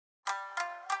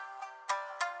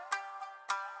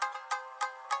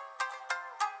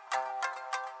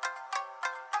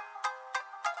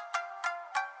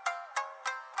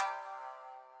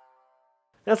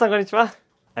Minasan konnichiwa,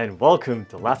 and welcome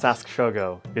to Let's Ask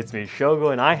Shogo. It's me,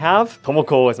 Shogo, and I have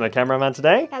Tomoko as my cameraman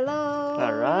today. Hello!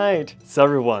 Alright, so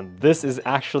everyone, this is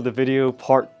actually the video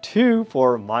part 2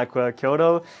 for Maikoya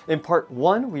Kyoto. In part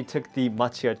 1, we took the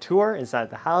Machiya tour inside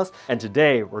the house, and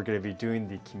today we're going to be doing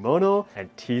the kimono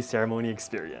and tea ceremony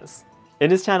experience.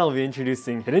 In this channel, we'll be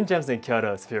introducing hidden gems in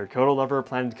Kyoto, so if you're a Kyoto lover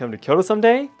planning to come to Kyoto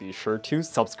someday, be sure to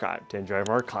subscribe to enjoy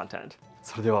more content.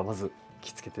 それではまず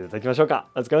着付けていただきましょうか.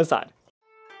 Let's go inside.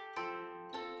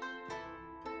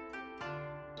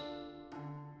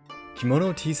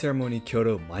 Kimono Tea Ceremony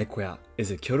Kyoto Maikoya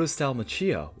is a Kyoto-style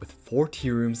Machiya with 4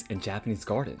 tea rooms and Japanese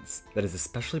gardens that is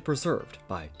especially preserved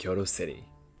by Kyoto City.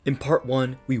 In part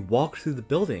 1, we walked through the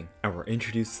building and were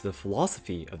introduced to the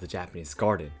philosophy of the Japanese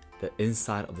garden, the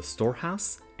inside of the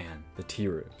storehouse, and the tea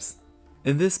rooms.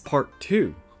 In this part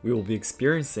 2, we will be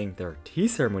experiencing their tea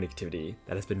ceremony activity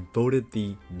that has been voted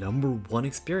the #1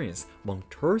 experience among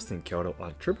tourists in Kyoto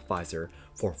on TripAdvisor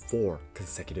for 4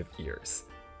 consecutive years.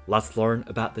 Let's learn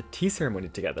about the tea ceremony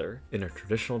together in a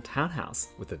traditional townhouse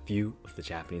with a view of the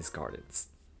Japanese gardens.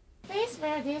 Please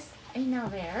wear this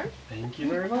innerwear. Thank you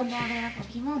very much. Innerwear for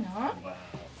kimono. Wow.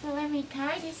 So let me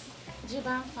tie this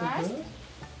juban first.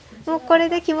 もうこれ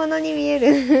で着物に見え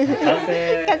る。完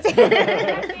成。完成。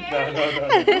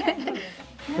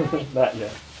Not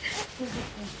yet.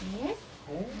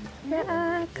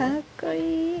 あー、かっこ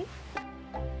いい。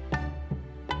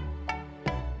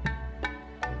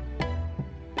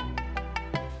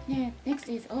Next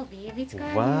is obi. Which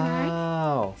color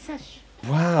Wow. do you like? Sash.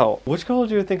 Wow. Which color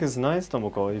do you think is nice,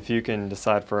 Tomoko, if you can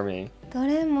decide for me? ど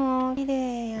れも綺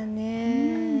麗や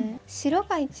ね。白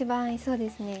が一番合いそうで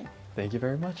すね。Thank you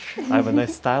very much. I have a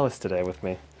nice stylist today with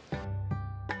me.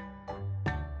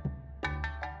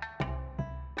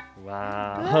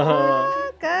 Wow.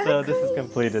 So this is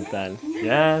completed then.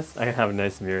 Yes, I have a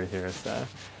nice mirror here. So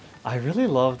I really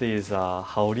love these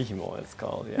haori himo, it's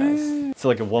called. Yes. So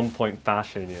like a one-point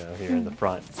fashion, you know, here in the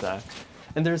front. So.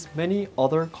 And there's many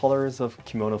other colors of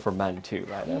kimono for men too,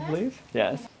 right? I believe.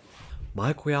 Yes.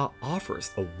 Maikoya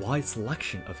offers a wide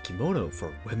selection of kimono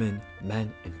for women,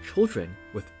 men, and children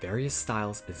with various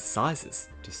styles and sizes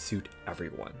to suit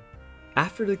everyone.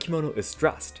 After the kimono is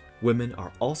dressed, women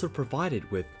are also provided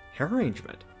with hair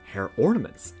arrangement, hair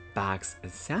ornaments, bags,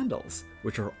 and sandals,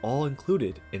 which are all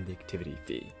included in the activity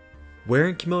fee.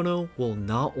 Wearing kimono will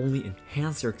not only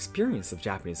enhance your experience of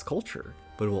Japanese culture,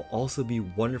 but it will also be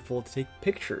wonderful to take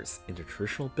pictures in the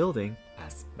traditional building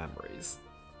as memories.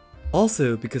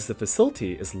 Also, because the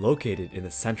facility is located in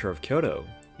the center of Kyoto,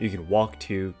 you can walk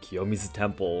to Kiyomizu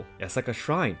Temple, Yasaka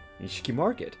Shrine, Nishiki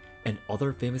Market, and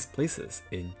other famous places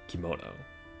in kimono.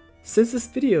 Since this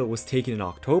video was taken in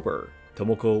October,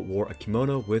 Tomoko wore a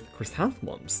kimono with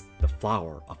chrysanthemums, the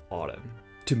flower of autumn.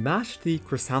 To match the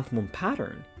chrysanthemum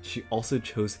pattern, she also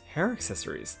chose hair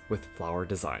accessories with flower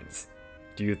designs.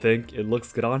 Do you think it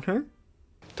looks good on her?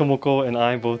 Tomoko and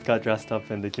I both got dressed up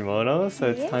in the kimono, so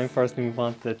it's time for us to move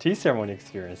on to the tea ceremony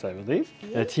experience, I believe.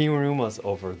 The tea room was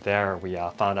over there, we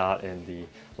found out in the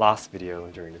last video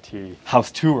during the tea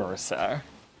house tour. So.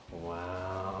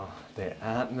 Wow, the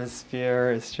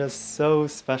atmosphere is just so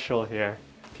special here.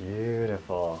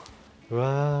 Beautiful.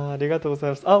 Wow, ありがとうござい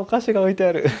ます。あ、お菓子が置いて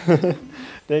ある。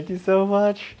Thank you so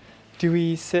much. Do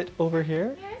we sit over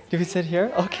here? Do we sit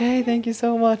here? Okay, thank you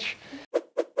so much.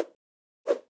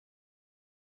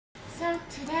 So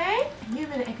today you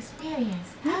will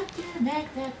experience how to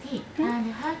make the tea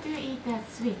and how to eat the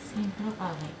sweets in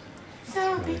proper way.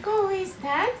 So before we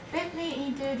start, let me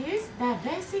introduce the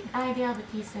basic idea of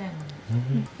tea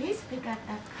ceremony. Please look at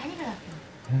the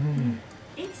calligraphy.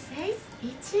 It says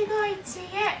Ichigo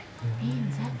Ichie in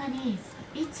Japanese.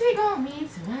 Ichigo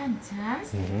means one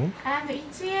chance and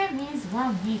Ichie means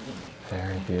one meeting.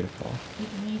 Very beautiful.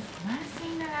 It means one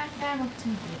single lifetime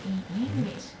opportunity in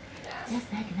English.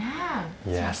 Just like now.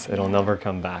 Yes, it'll never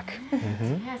come back.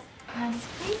 Yes, and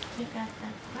please look at the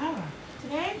flower.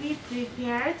 Today we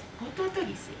prepared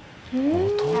ototogisi.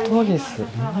 Ototogisi. The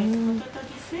flower is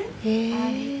ototogisi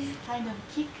and it's kind of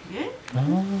kick.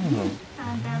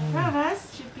 And the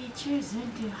flowers should be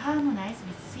chosen to harmonize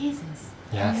with seasons.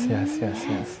 Yes, yes, yes,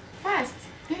 yes. First,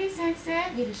 Peri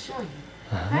Sensei will show you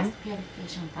first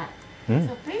purification part.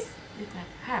 So please look at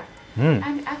her.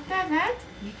 And after that,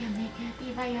 you can make a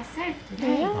tea by yourself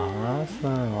today.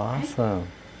 Awesome, awesome.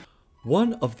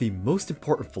 One of the most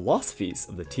important philosophies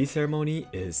of the tea ceremony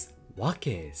is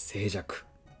wake seijaku.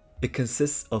 It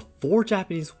consists of 4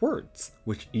 Japanese words,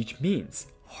 which each means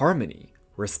harmony,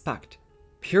 respect,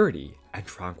 purity, and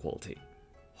tranquility.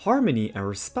 Harmony and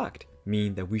respect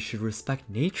mean that we should respect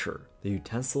nature, the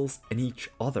utensils, and each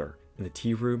other in the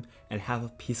tea room and have a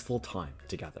peaceful time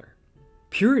together.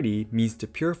 Purity means to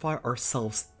purify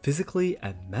ourselves physically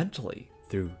and mentally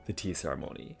through the tea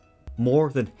ceremony. More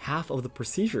than half of the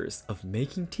procedures of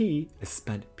making tea is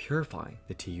spent purifying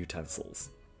the tea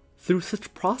utensils. Through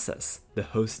such process, the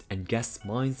host and guest's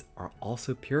minds are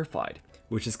also purified,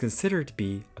 which is considered to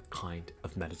be a kind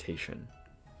of meditation.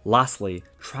 Lastly,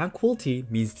 tranquility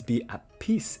means to be at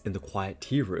peace in the quiet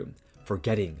tea room,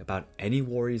 forgetting about any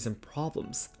worries and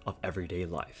problems of everyday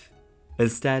life.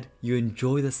 Instead, you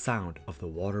enjoy the sound of the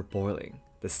water boiling,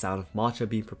 the sound of matcha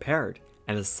being prepared,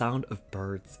 and the sound of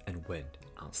birds and wind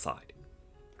outside.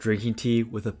 Drinking tea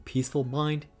with a peaceful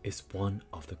mind is one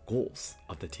of the goals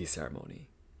of the tea ceremony.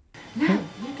 Now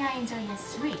you can enjoy a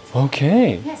sweet.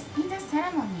 Okay. Yes, in the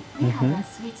ceremony we have a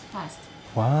sweet first.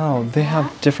 Wow, they have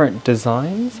different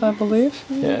designs, I believe.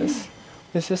 Yes.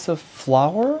 Is this a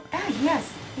flower?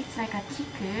 Yes, it's like a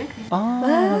chiku. Ah,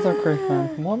 that's a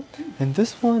great one. And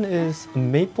this one is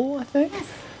maple, I think? Yes,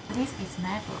 this is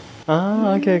maple.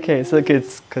 Ah, okay. So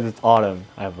it's because it's autumn,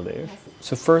 I believe. Yes.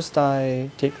 So first I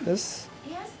take this.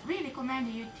 Yes, we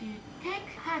recommend you to take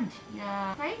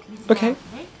your plate with Okay. your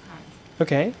left hand.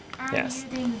 Okay. And Yes.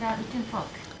 using the wooden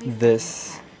fork. with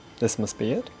This must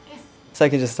be it. Yes. So I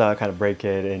can just kind of break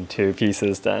it into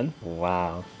pieces then.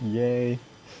 Wow. Yay.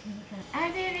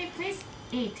 Ideally, please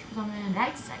eat from the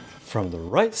right side. From the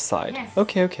right side. Yes.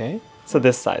 Okay. So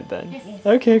this side then. Yes.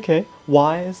 Okay.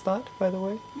 Why is that, by the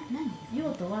way? 洋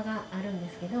と和があるん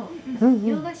ですけど、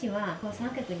洋菓子はこう三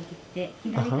角に切って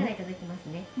左からいただきます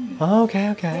ね。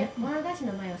 Okay. で和菓子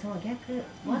の場合はその逆、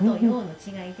和と洋の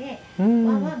違いで、和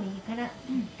は右から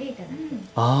切っていただく。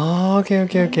 Ah,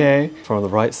 okay. From the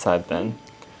right side then. い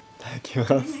ただきま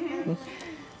す。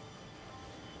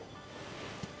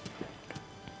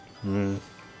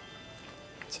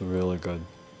It's really good.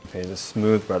 Okay, the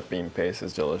smooth red bean paste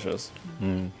is delicious. So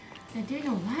do you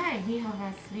know why we have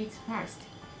a sweets first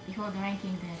before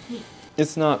drinking the tea?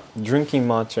 It's not drinking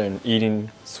matcha and eating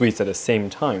sweets at the same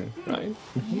time, right?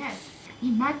 Yes.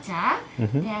 In matcha,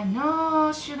 there are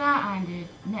no sugar and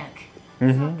milk. So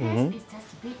taste is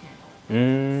just bitter. So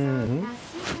the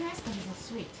sweetness of the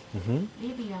sweet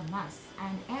leave your mouth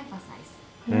and emphasize.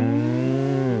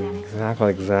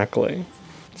 Exactly.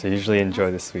 So you usually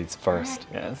enjoy the sweets first,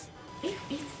 yes. If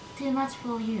it's too much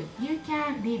for you, you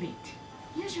can leave it.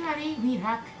 Usually we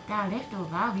wrap the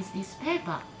leftover with this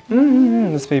paper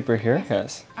This paper here,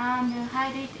 yes. and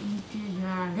hide it into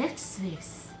your left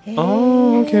sleeves.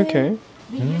 Oh, okay.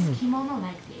 We use kimono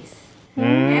like this.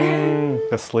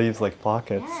 The sleeves like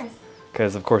pockets. Yes.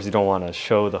 Because of course you don't want to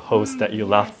show the host that you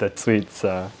left the sweets.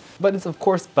 But it's of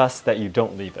course best that you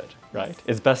don't leave it, right?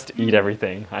 It's best to eat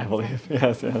everything, I believe.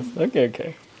 Yes.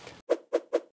 Okay.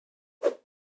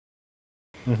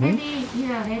 Maybe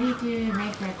you are ready to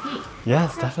make the tea.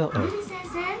 Yes, So, definitely. Yuri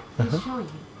Sensei will show you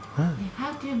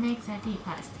how to make the tea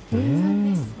first. So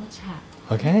please watch her.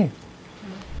 Okay.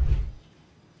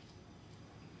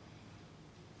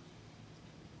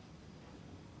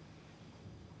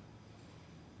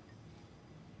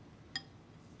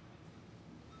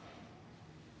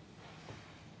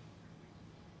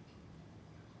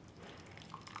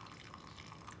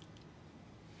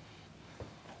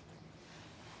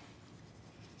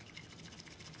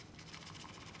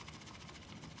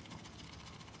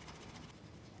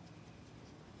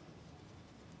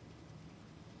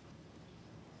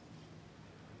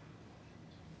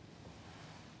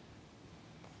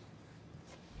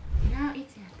 Now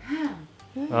it's your turn.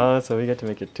 Oh, so we get to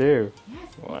make it too.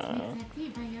 Yes, Wow. let's make the tea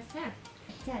by yourself.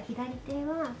 じゃあ左手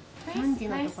は3時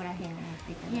のところらへんを持っ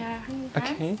ていただいて、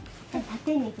 Yeah. Okay. で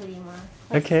縦に振ります。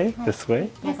 Okay, this way.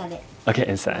 中で。 Okay,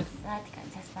 inside. Vertical,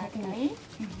 just vertically.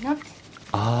 Not.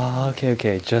 Ah,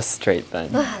 okay. Just straight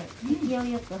then. はい、勢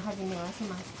いよく始めはし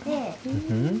まして、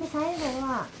で最後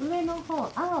は上の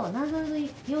方泡をなぞる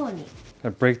ように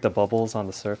Break the bubbles on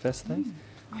the surface then.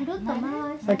 くるっと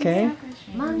回して Okay.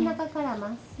 真ん中からま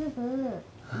っすぐ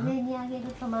上に上げ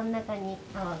ると真ん中に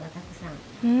泡がたくさん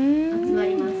集ま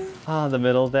ります。 Ah, the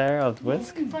middle there of the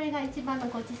whisk. それが一番の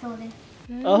ごちそうです。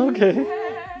 Okay.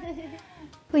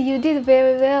 You did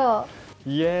very well.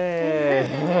 Yay!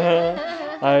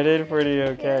 I did pretty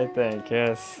okay, I think.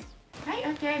 Yes. Right,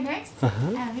 okay, next. We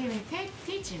will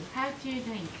teach you how to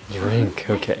drink. Drink.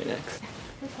 Okay, next.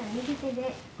 そしたら右手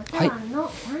でお茶碗の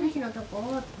産地のとこを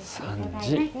取っていただ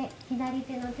いて、左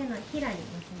手の手のひらに乗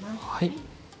せます。はい。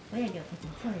親指をこっち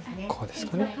に、そうですね。こうです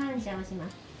かね一度感謝をしま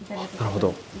す。いただくなるほ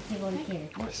ど一期一会ですね。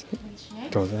あり Appreciate. が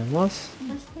とうございます。そ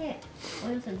してお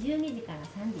よそ12時から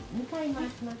3時、2回回し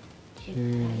ます。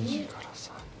 12時から3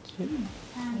時。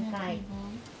 And Okay.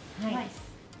 we will はい。 rice.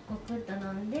 ごくっと飲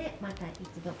んで、また一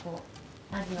度こ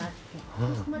う味わって、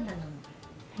そしてまた飲んで。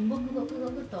ごくごく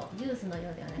ごくとジュースのよ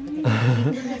うではなくて、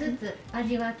1分ずつ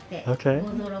味わって、Okay.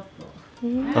 5ドロップを、そ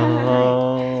れ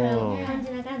Oh. を感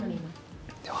じながら飲みます。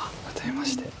では改めま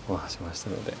してお話しました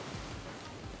ので。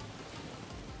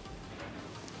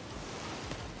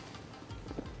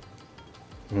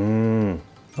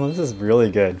Oh, this is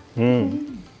really good.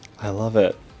 I love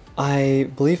it. I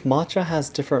believe matcha has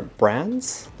different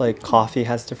brands, like coffee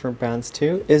has different brands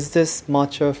too. Is this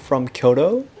matcha from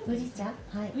Kyoto? 宇治茶、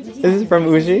はい。 Is it from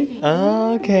Uji?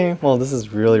 Ah, okay. Well, this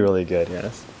is really, really good,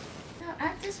 yes. So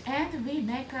at this end, we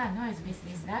make a noise with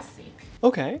this last sip.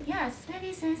 Okay. Yes,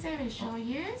 maybe Sensei will show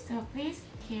you, so please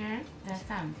hear the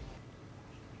sound.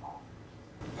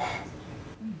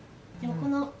 でもこ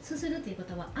のすするというこ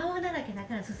とは泡だらけだ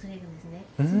からすすれるんですね。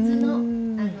普通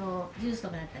のジュースと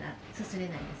かだったらすすれな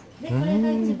いです。で、これが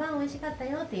一番美味しかった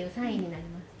よっていうサインになり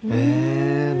ます。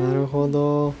なるほ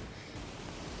ど。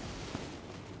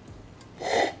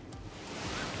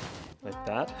Like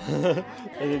that?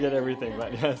 I didn't get everything,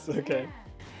 but yes, okay.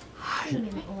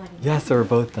 Yes, so we're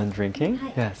both done drinking? は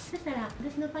い。 Yes. そしたら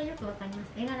私の場合よくわかりま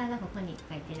す。絵柄がここに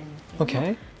書いてるんですけども、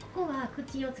 Okay. ここは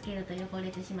口をつけると汚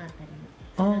れてしまったり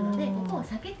するので、ここを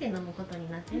避けて飲むことに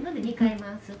なっているので2回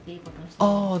回すっていうことをしています。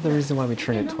 Oh, the reason why we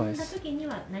turn で it 飲んだ twice. 時に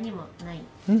は何もない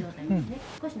状態ですね。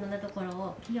少し飲んだところ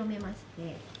を清めまし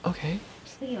て、 Okay.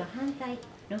 次は反対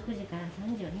6時から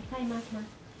3時を2回回します。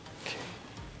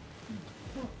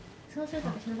 そうすると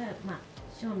私の場合は、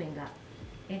正面が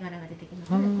絵柄が出てきます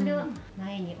ので、これを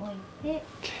前に置いて、はい、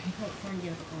3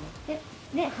時のところに置いて、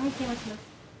で拝見をしま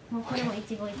す。もうこれも一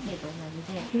期一会と同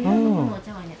じで、このお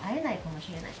茶碗に会えないかも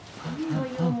しれない、そう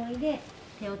いう思いで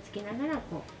手をつけながら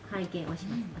こう拝見をし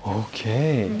ます。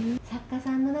 Okay. 作家さ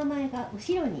んの名前が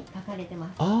後ろに書かれて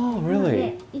ます。 Oh, なの really?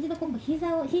 で一度ここ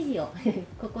肘を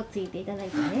ここついていただい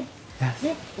てね。 Yes.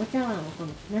 でお茶碗をこ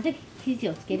のなぜ肘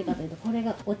をつけるかというと、これ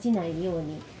が落ちないよう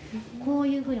にこう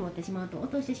いう風に持ってしまうと落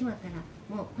としてしまったら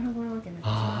もうゴロゴロってなってし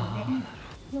まうので、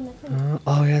この中に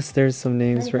Oh, yes, there's some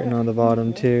names written on the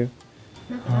bottom too.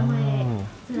 なんか名前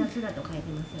つらつらと書い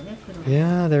てますよね。黒で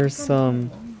Yeah, there's some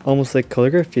almost like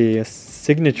calligraphy, a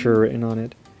signature written on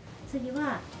it. 次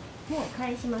はもう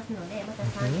返しますので、また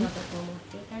3時のとこを持っ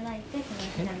ていただいて、こ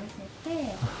の下乗せ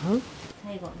て、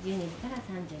最後12時から32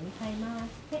回回し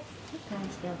て返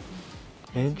しておきます。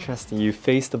 Interesting. You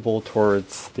face the bowl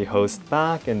towards the host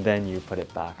back and then you put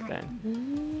it back then.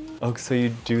 Oh, so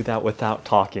you do that without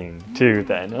talking too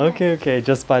then. Okay, okay.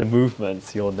 Just by the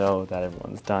movements, you'll know that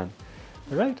everyone's done.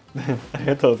 All right. あり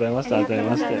がとうございました。ありがとう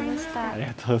ございましたあり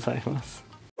がとうございます。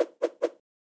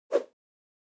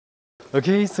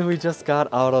Okay, so we just got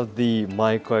out of the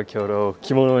Maikoya Kyoto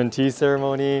Kimono and Tea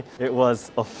ceremony. It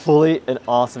was a fully and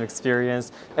awesome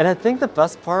experience. And I think the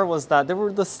best part was that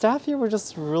the staff here were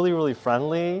just really, really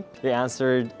friendly. They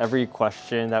answered every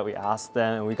question that we asked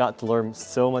them, and we got to learn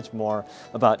so much more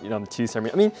about tea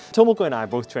ceremony. I mean, Tomoko and I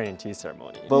both trained in tea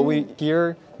ceremony, but we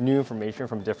hear new information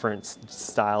from different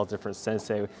styles, different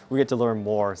sensei. We get to learn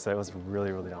more, so it was a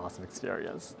really, really awesome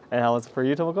experience. And how was it for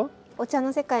you, Tomoko? お茶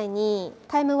の世界に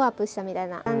タイムワープしたみたい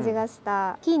な感じがし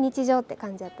た、非日常って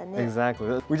感じだったね。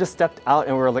 Exactly. We just stepped out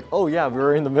and we were like, oh yeah, we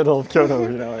were in the middle of Kyoto,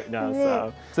 right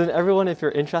now. So everyone, if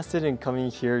you're interested in coming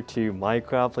here to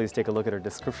Maikoya, please take a look at our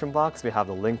description box. We have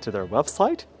the link to their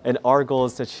website. And our goal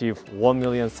is to achieve 1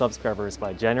 million subscribers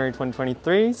by January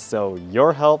 2023. So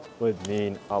your help would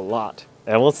mean a lot.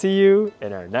 And we'll see you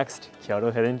in our next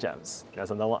Kyoto Hidden Gems. 皆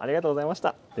さんどうもありがとうございまし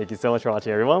た。Thank you so much for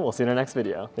watching, everyone. We'll see you in our next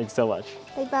video. Thank you so much.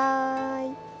 バイバ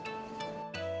ーイ。